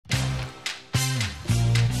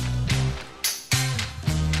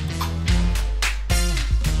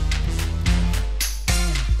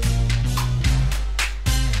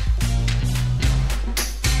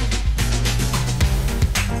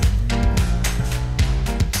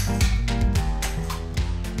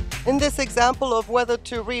In this example of whether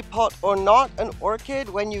to repot or not an orchid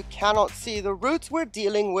when you cannot see the roots, we're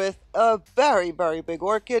dealing with a very, very big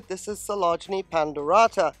orchid. This is Coleogyne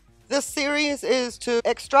pandurata. This series is to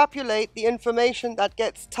extrapolate the information that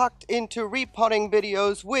gets tucked into repotting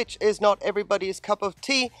videos, which is not everybody's cup of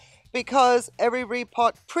tea, because every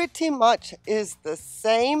repot pretty much is the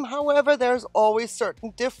same. However, there's always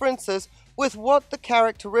certain differences with what the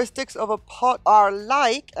characteristics of a pot are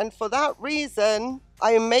like, and for that reason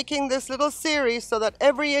I am making this little series so that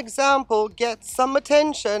every example gets some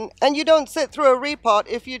attention and you don't sit through a repot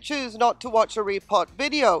if you choose not to watch a repot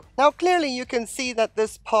video. Now clearly you can see that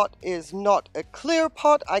this pot is not a clear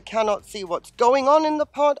pot. I cannot see what's going on in the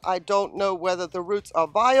pot. I don't know whether the roots are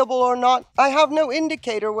viable or not. I have no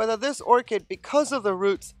indicator whether this orchid, because of the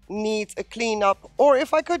roots, needs a cleanup or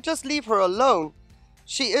if I could just leave her alone.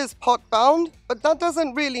 She is pot bound, but that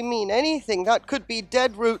doesn't really mean anything. That could be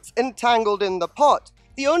dead roots entangled in the pot.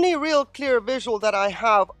 The only real clear visual that I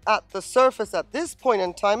have at the surface at this point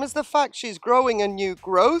in time is the fact she's growing a new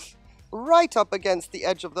growth right up against the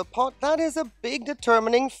edge of the pot. That is a big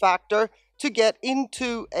determining factor to get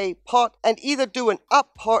into a pot and either do an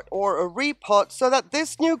up pot or a repot so that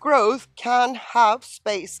this new growth can have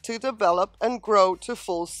space to develop and grow to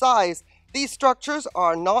full size. These structures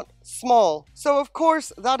are not small. So of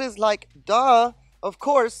course that is like, duh, of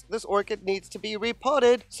course this orchid needs to be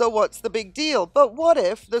repotted, so what's the big deal? But what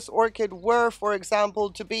if this orchid were, for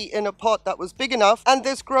example, to be in a pot that was big enough and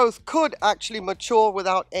this growth could actually mature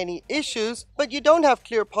without any issues, but you don't have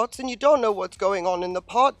clear pots and you don't know what's going on in the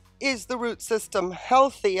pot? Is the root system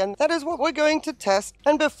healthy? And that is what we're going to test.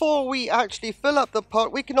 And before we actually fill up the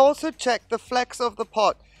pot, we can also check the flex of the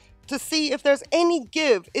pot to see if there's any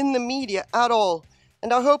give in the media at all.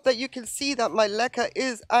 And I hope that you can see that my Leca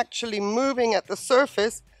is actually moving at the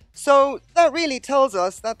surface. So that really tells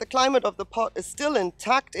us that the climate of the pot is still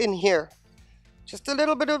intact in here. Just a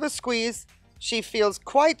little bit of a squeeze. She feels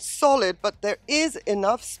quite solid, but there is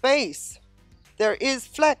enough space. There is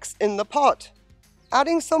flex in the pot.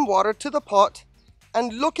 Adding some water to the pot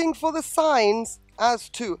and looking for the signs as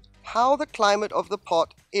to how the climate of the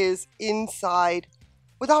pot is inside,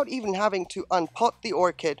 without even having to unpot the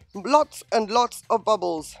orchid. Lots and lots of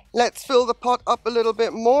bubbles. Let's fill the pot up a little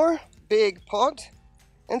bit more, big pot,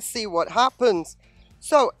 and see what happens.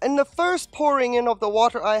 So in the first pouring in of the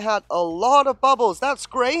water, I had a lot of bubbles. That's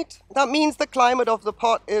great. That means the climate of the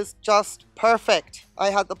pot is just perfect.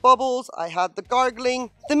 I had the bubbles, I had the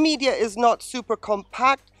gargling. The media is not super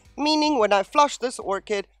compact, meaning when I flush this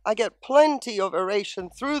orchid, I get plenty of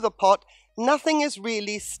aeration through the pot. Nothing is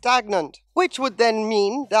really stagnant, which would then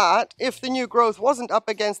mean that if the new growth wasn't up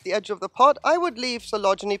against the edge of the pot, I would leave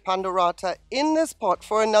Coleogyne pandurata in this pot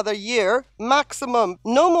for another year maximum,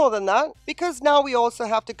 no more than that, because now we also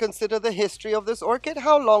have to consider the history of this orchid.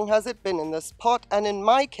 How long has it been in this pot? And in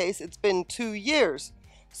my case, it's been 2 years.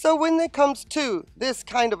 So when it comes to this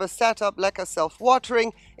kind of a setup, like a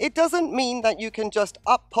self-watering, it doesn't mean that you can just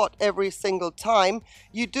up pot every single time.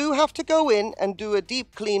 You do have to go in and do a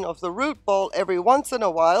deep clean of the root ball every once in a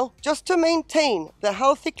while, just to maintain the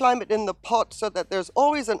healthy climate in the pot so that there's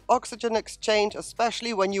always an oxygen exchange,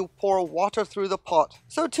 especially when you pour water through the pot.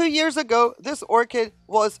 So 2 years ago, this orchid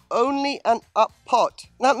was only an up pot.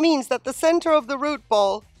 That means that the center of the root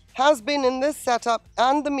ball has been in this setup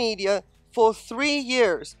and the media for 3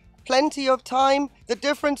 years. Plenty of time. The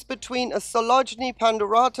difference between a Coleogyne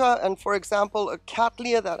pandurata and, for example, a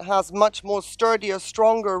Cattleya that has much more sturdier,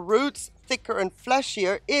 stronger roots, thicker and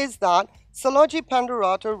fleshier, is that Coleogyne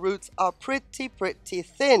pandurata roots are pretty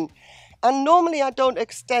thin. And normally I don't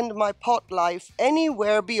extend my pot life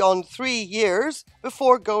anywhere beyond 3 years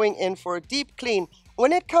before going in for a deep clean.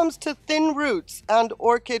 When it comes to thin roots and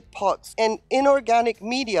orchid pots and inorganic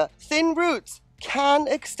media, thin roots can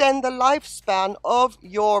extend the lifespan of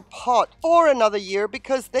your pot for another year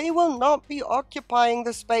because they will not be occupying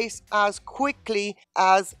the space as quickly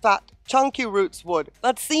as fat, chunky roots would.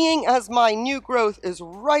 But seeing as my new growth is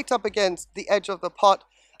right up against the edge of the pot,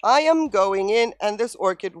 I am going in and this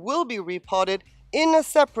orchid will be repotted in a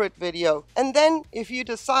separate video. And then if you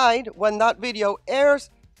decide when that video airs,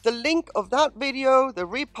 the link of that video, the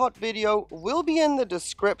repot video, will be in the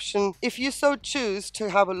description if you so choose to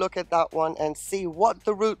have a look at that one and see what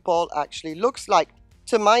the root ball actually looks like.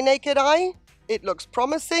 To my naked eye, it looks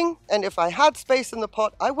promising, and if I had space in the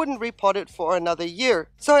pot, I wouldn't repot it for another year.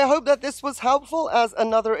 So I hope that this was helpful as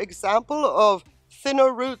another example of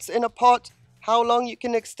thinner roots in a pot, how long you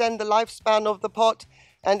can extend the lifespan of the pot,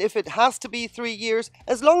 And if it has to be 3 years,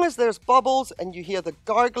 as long as there's bubbles and you hear the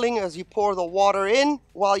gargling as you pour the water in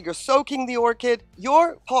while you're soaking the orchid,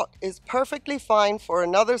 your pot is perfectly fine for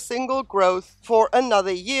another single growth for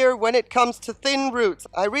another year when it comes to thin roots.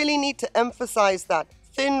 I really need to emphasize that.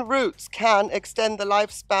 Thin roots can extend the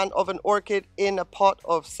lifespan of an orchid in a pot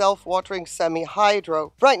of self-watering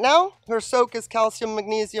semi-hydro. Right now, her soak is calcium,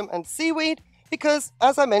 magnesium, and seaweed because,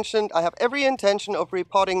 as I mentioned, I have every intention of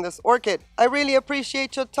repotting this orchid. I really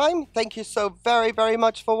appreciate your time. Thank you so very, very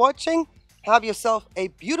much for watching. Have yourself a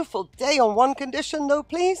beautiful day on one condition, though,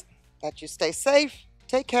 please, that you stay safe.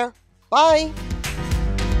 Take care. Bye.